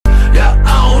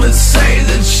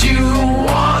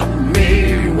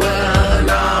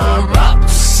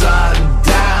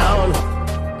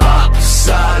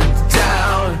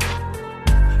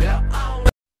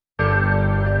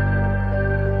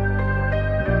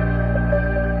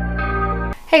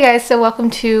Hey guys, so welcome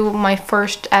to my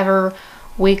first ever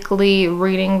weekly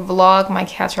reading vlog. My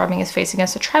cat's rubbing his face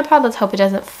against a tripod. Let's hope it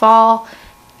doesn't fall.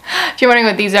 If you're wondering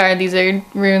what these are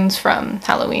runes from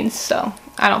Halloween, so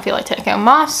I don't feel like taking them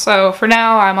off. So for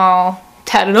now, I'm all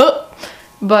tatted up.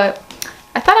 But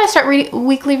I thought I'd start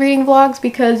weekly reading vlogs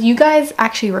because you guys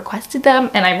actually requested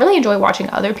them, and I really enjoy watching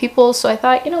other people. So I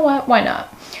thought, you know what, why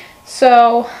not?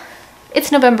 So it's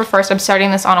November 1st. I'm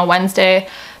starting this on a Wednesday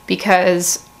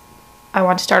because I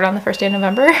want to start on the first day of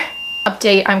November.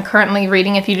 Update, I'm currently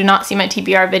reading, if you do not see my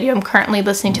TBR video, I'm currently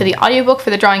listening to the audiobook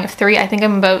for The Drawing of Three. I think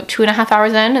I'm about 2.5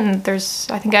 hours in, and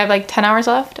I think I have like 10 hours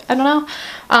left. I don't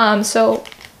know. So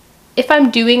if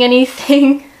I'm doing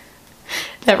anything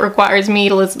that requires me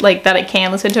to listen, like that I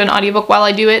can listen to an audiobook while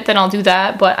I do it, then I'll do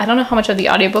that. But I don't know how much of the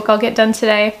audiobook I'll get done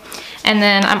today. And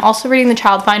then I'm also reading The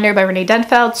Child Finder by Renee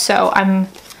Denfeld. So I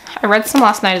read some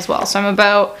last night as well. So I'm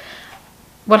about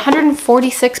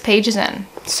 146 pages in.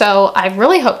 So I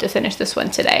really hope to finish this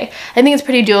one today. I think it's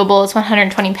pretty doable. It's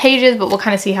 120 pages, but we'll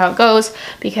kind of see how it goes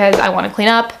because I want to clean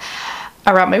up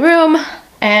around my room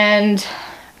and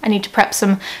I need to prep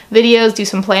some videos, do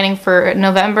some planning for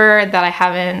November that I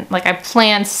haven't, like I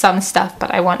planned some stuff,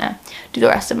 but I want to do the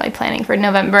rest of my planning for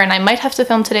November, and I might have to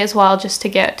film today as well just to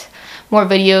get more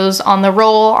videos on the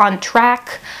roll, on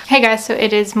track. Hey guys, so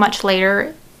it is much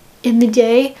later in the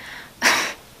day.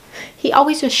 He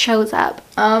always just shows up.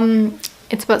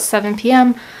 It's about 7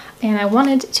 p.m. and I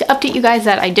wanted to update you guys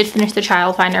that I did finish The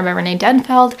Child Finder by Renee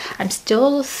Denfeld. I'm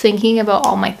still thinking about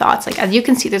all my thoughts. Like, as you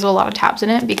can see, there's a lot of tabs in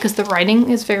it because the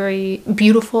writing is very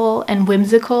beautiful and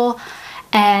whimsical,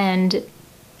 and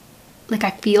like I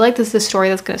feel like this is a story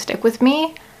that's gonna stick with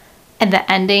me, and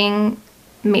the ending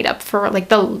made up for, like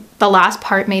the last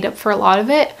part made up for a lot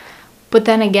of it. But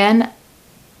then again,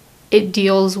 it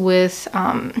deals with,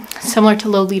 similar to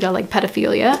Lolita, like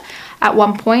pedophilia at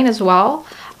one point as well.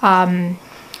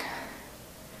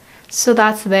 So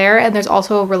that's there. And there's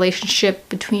also a relationship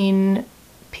between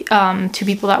two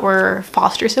people that were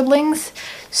foster siblings.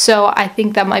 So I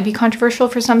think that might be controversial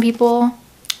for some people.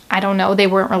 I don't know, they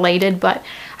weren't related, but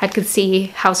I could see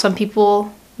how some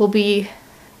people will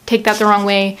take that the wrong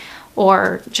way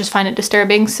or just find it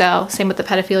disturbing. So same with the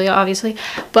pedophilia, obviously.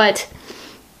 But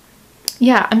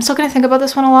yeah, I'm still gonna think about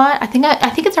this one a lot. I think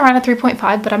it's around a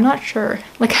 3.5, but I'm not sure.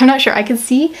 Like, I'm not sure. I can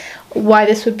see why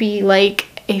this would be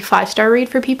like a 5-star read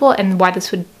for people, and why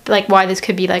this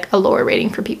could be like a lower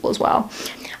rating for people as well.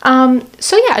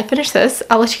 So yeah, I finished this.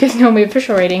 I'll let you guys know my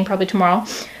official rating probably tomorrow.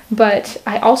 But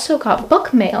I also got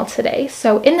book mail today.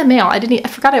 So in the mail, I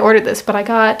forgot I ordered this, but I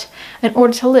got An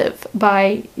Order to Live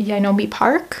by Yeonmi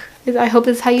Park. I hope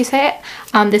this is how you say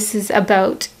it. This is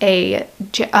about a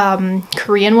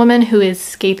Korean woman who is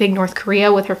escaping North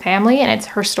Korea with her family, and it's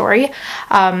her story.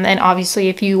 And obviously,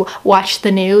 if you watch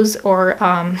the news or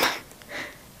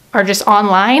are just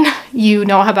online, you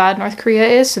know how bad North Korea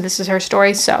is. So this is her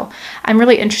story. So I'm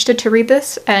really interested to read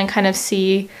this and kind of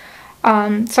see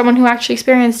someone who actually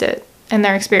experienced it and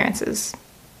their experiences.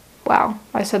 Wow,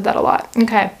 I said that a lot.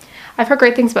 Okay. I've heard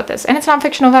great things about this, and it's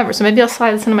nonfiction November, so maybe I'll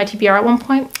slide this into my TBR at one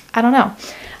point. I don't know.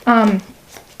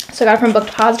 So I got it from Book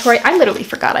Depository. I literally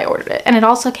forgot I ordered it, and it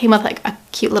also came with like a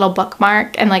cute little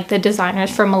bookmark and like the designers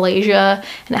from Malaysia,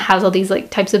 and it has all these like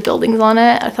types of buildings on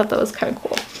it. I thought that was kind of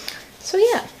cool. So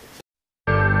yeah.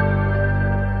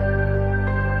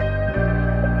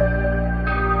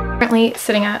 Currently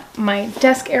sitting at my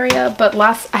desk area, but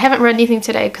I haven't read anything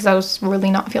today because I was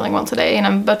really not feeling well today, and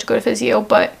I'm about to go to physio.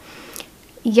 But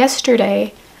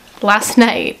last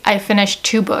night, I finished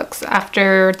 2 books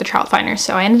after The Child Finder.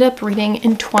 So I ended up reading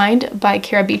Entwined by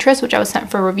Kara Beatrice, which I was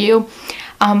sent for review.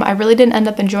 I really didn't end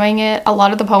up enjoying it. A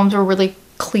lot of the poems were really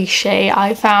cliche,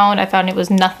 I found it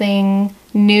was nothing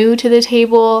new to the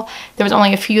table. There was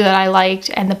only a few that I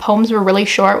liked, and the poems were really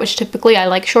short, which typically I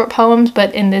like short poems,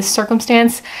 but in this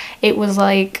circumstance, it was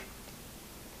like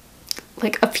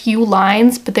a few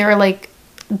lines, but they were like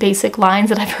basic lines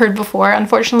that I've heard before,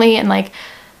 unfortunately. And like,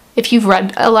 if you've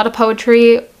read a lot of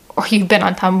poetry or you've been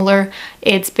on Tumblr,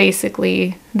 it's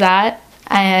basically that,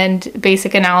 and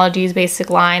basic analogies, basic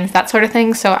lines, that sort of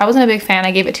thing. So I wasn't a big fan.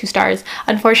 I gave it 2 stars,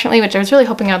 unfortunately, which I was really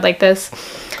hoping I'd like this.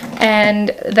 And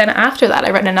then after that,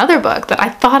 I read another book that I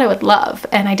thought I would love,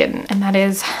 and I didn't, and that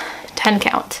is 10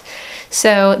 Count.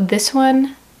 So this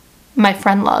one my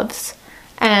friend loves,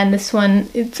 and this one,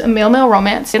 it's a male-male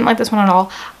romance. Didn't like this one at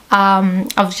all. I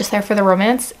was just there for the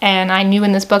romance, and I knew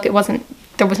in this book there was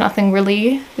nothing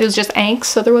really, it was just angst,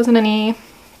 so there wasn't any,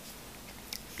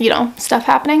 you know, stuff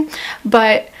happening.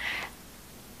 But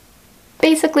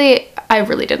basically, I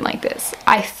really didn't like this.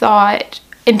 I thought,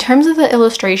 in terms of the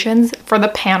illustrations for the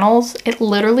panels, it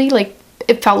literally, like,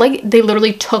 it felt like they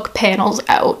literally took panels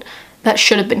out that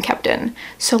should have been kept in.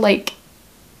 So like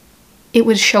it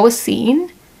would show a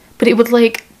scene, but it would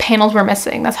like panels were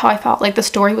missing. That's how I felt. Like the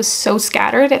story was so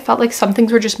scattered. It felt like some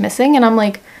things were just missing, and I'm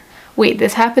like, wait,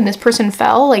 this happened, this person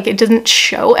fell, like it doesn't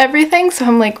show everything. So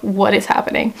I'm like, what is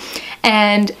happening?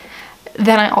 And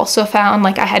then I also found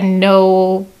like I had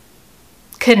no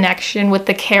connection with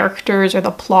the characters or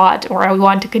the plot, or I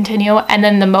wanted to continue. And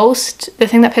then the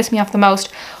thing that pissed me off the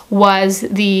most was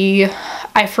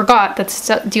I forgot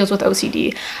that deals with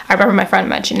OCD. I remember my friend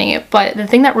mentioning it, but the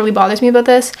thing that really bothers me about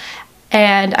this,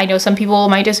 and I know some people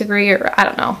might disagree, or I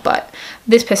don't know, but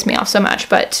this pissed me off so much.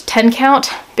 But 10 count,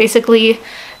 basically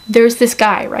there's this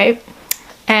guy, right?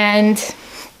 And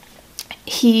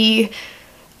he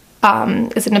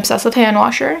is an obsessive hand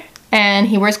washer, and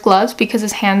he wears gloves because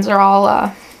his hands are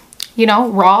all, you know,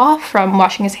 raw from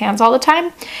washing his hands all the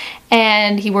time.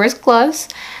 And he wears gloves.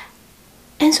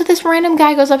 And so this random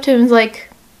guy goes up to him and is like,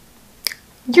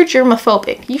 you're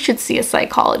germophobic. You should see a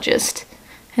psychologist.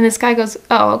 And this guy goes,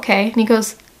 oh, okay. And he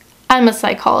goes, I'm a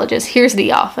psychologist. Here's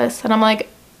the office. And I'm like,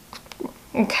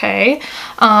 okay.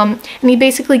 And he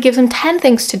basically gives him 10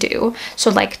 things to do. So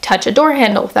like touch a door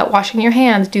handle without washing your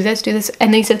hands, do this, do this.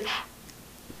 And then he says,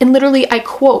 and literally I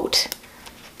quote,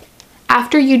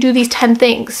 after you do these 10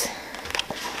 things,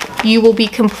 you will be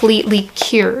completely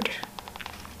cured.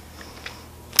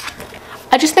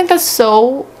 I just think that's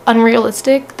so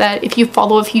unrealistic that if you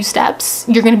follow a few steps,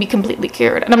 you're going to be completely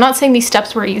cured. And I'm not saying these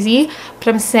steps were easy, but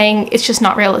I'm saying it's just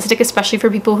not realistic, especially for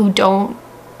people who don't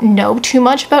know too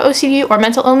much about OCD or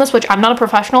mental illness, which I'm not a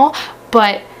professional,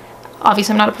 but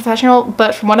obviously I'm not a professional,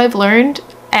 but from what I've learned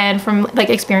and from like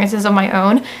experiences of my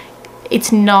own,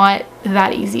 it's not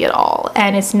that easy at all.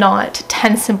 And it's not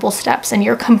 10 simple steps and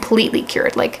you're completely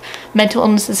cured. Like mental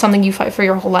illness is something you fight for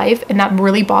your whole life. And that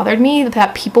really bothered me,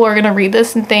 that people are going to read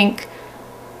this and think,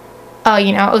 oh,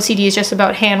 you know, OCD is just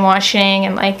about hand washing,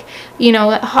 and like, you know,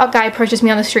 a hot guy approaches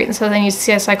me on the street and says I need to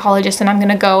see a psychologist, and I'm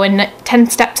gonna go and 10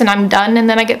 steps and I'm done, and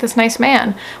then I get this nice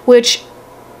man, which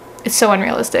is so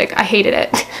unrealistic. I hated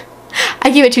it. I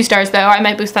give it 2 stars though. I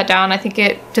might boost that down. I think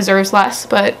it deserves less,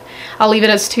 but I'll leave it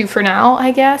as 2 for now,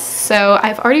 I guess. So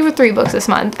I've already read 3 books this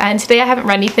month, and today I haven't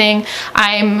read anything.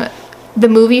 The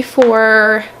movie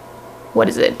for, what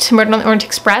is it, To Murder on the Orient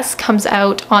Express comes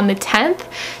out on the 10th,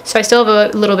 so I still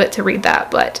have a little bit to read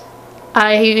that, but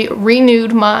I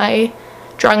renewed my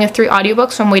Drawing of 3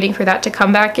 audiobook, so I'm waiting for that to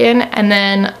come back in, and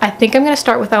then I think I'm going to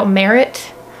start Without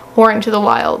Merit or Into the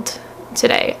Wild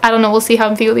today. I don't know, we'll see how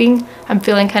I'm feeling. I'm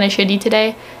feeling kind of shitty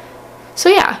today. So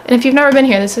yeah, and if you've never been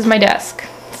here, this is my desk.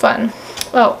 Fun.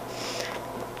 Oh,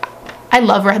 I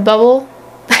love Redbubble.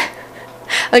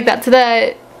 Like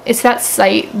it's that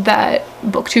site that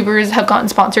booktubers have gotten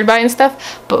sponsored by and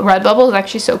stuff, but Redbubble is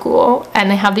actually so cool, and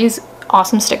they have these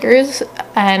awesome stickers,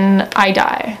 and I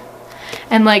die.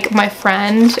 And like my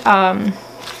friend,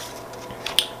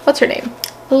 what's her name?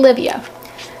 Olivia.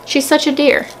 She's such a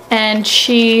dear, and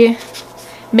she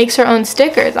makes her own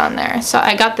stickers on there. So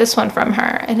I got this one from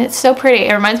her, and it's so pretty.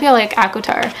 It reminds me of like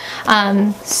Akutar.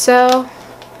 So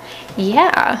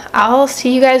yeah, I'll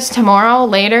see you guys tomorrow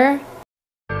later.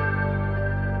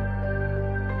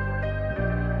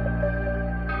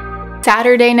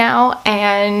 Saturday now,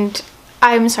 and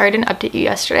I'm sorry I didn't update you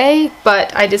yesterday,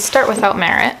 but I did start Without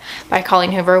Merit by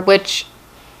Colleen Hoover, which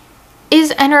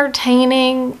is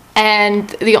entertaining, and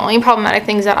the only problematic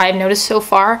things that I've noticed so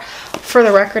far, for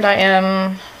the record, I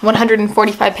am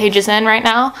 145 pages in right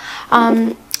now.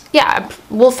 Yeah,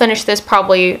 we'll finish this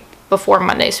probably before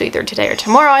Monday, so either today or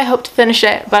tomorrow I hope to finish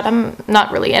it, but I'm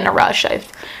not really in a rush.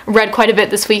 I've read quite a bit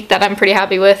this week that I'm pretty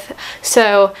happy with.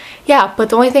 So yeah, but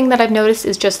the only thing that I've noticed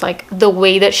is just like the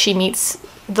way that she meets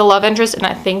the love interest, and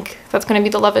I think that's going to be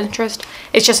the love interest.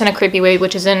 It's just in a creepy way,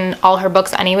 which is in all her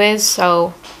books anyways,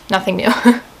 so nothing new.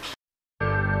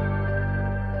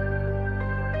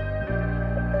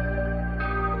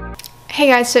 Hey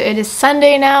guys, so it is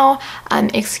Sunday now.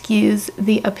 Excuse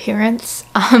the appearance.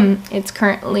 It's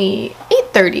currently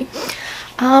 8:30.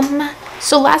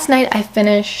 So last night I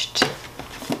finished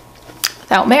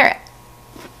Without Merit.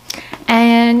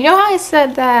 And you know how I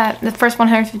said that the first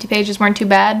 150 pages weren't too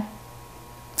bad?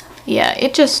 Yeah,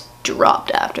 it just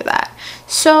dropped after that.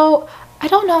 So I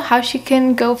don't know how she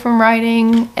can go from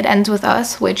writing It Ends With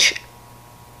Us, which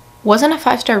wasn't a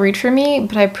 5-star read for me,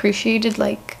 but I appreciated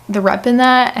like the rep in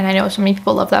that, and I know so many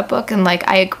people love that book, and like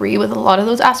I agree with a lot of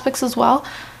those aspects as well,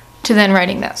 to then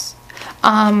writing this.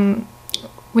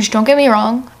 Which, don't get me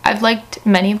wrong, I've liked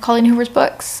many of Colleen Hoover's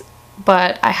books,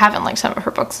 but I haven't liked some of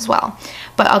her books as well.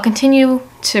 But I'll continue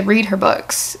to read her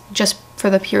books just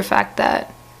for the pure fact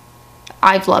that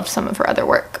I've loved some of her other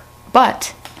work.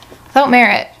 But without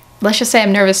merit, let's just say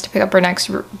I'm nervous to pick up her next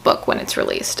book when it's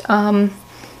released.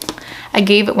 I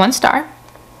gave it 1 star.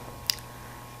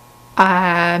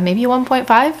 Maybe a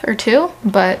 1.5 or 2,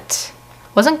 but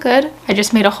wasn't good. I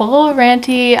just made a whole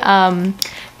ranty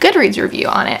Goodreads review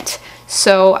on it.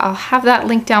 So I'll have that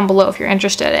link down below if you're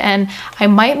interested. And I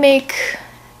might make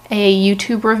a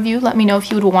YouTube review. Let me know if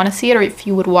you would want to see it or if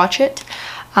you would watch it.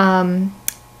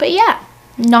 But yeah,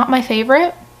 not my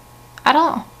favorite at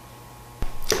all.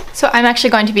 So I'm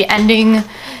actually going to be ending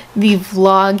the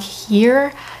vlog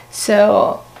here.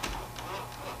 So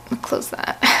I'll close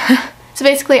that. So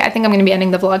basically, I think I'm going to be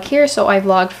ending the vlog here. So I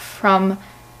vlogged from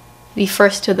the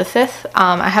 1st to the 5th.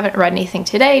 I haven't read anything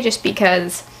today just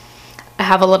because I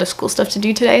have a lot of school stuff to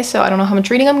do today, so I don't know how much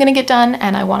reading I'm gonna get done,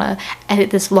 and I want to edit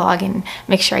this vlog and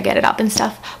make sure I get it up and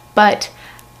stuff. But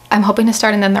I'm hoping to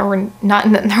start, and then there were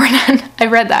none. I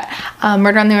read that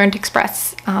Murder on the Orient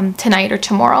Express tonight or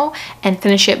tomorrow, and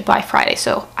finish it by Friday.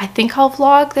 So I think I'll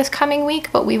vlog this coming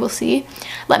week, but we will see.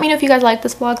 Let me know if you guys like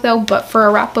this vlog though. But for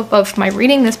a wrap up of my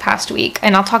reading this past week,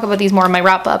 and I'll talk about these more in my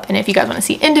wrap up, and if you guys want to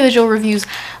see individual reviews,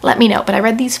 let me know. But I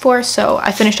read these 4, so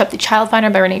I finished up The Child Finder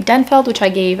by Renee Denfeld, which I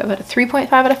gave about a 3.5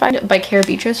 out of 5, by Cara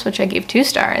Beatrice, which I gave 2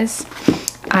 stars.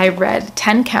 I read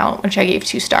 10 Count, which I gave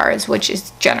 2 stars, which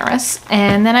is generous.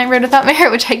 And then I read Without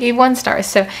Merit, which I gave 1 star.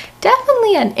 So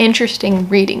definitely an interesting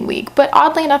reading week. But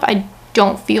oddly enough, I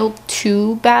don't feel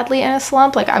too badly in a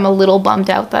slump. Like, I'm a little bummed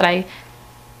out that I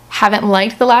haven't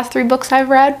liked the last 3 books I've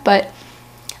read, but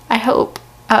I hope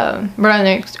Murder on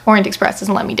the Orient Express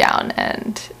doesn't let me down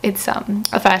and it's a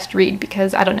fast read,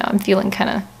 because I don't know, I'm feeling kind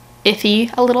of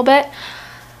iffy a little bit.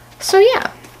 So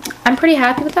yeah, I'm pretty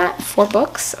happy with that. 4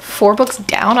 books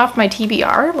down off my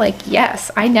TBR. Like,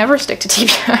 yes, I never stick to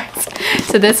TBRs.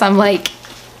 So this, I'm like,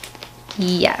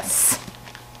 yes.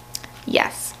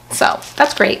 So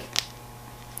that's great.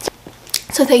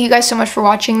 So thank you guys so much for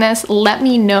watching this. Let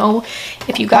me know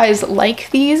if you guys like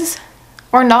these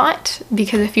or not,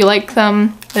 because if you like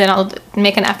them, then I'll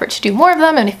make an effort to do more of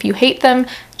them, and if you hate them,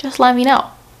 just let me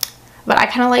know. But I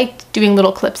kind of liked doing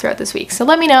little clips throughout this week, so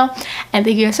let me know. And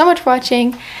thank you guys so much for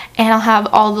watching, and I'll have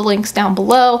all the links down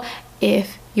below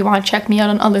if you want to check me out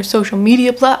on other social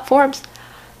media platforms.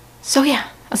 So yeah,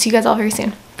 I'll see you guys all very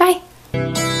soon. Bye!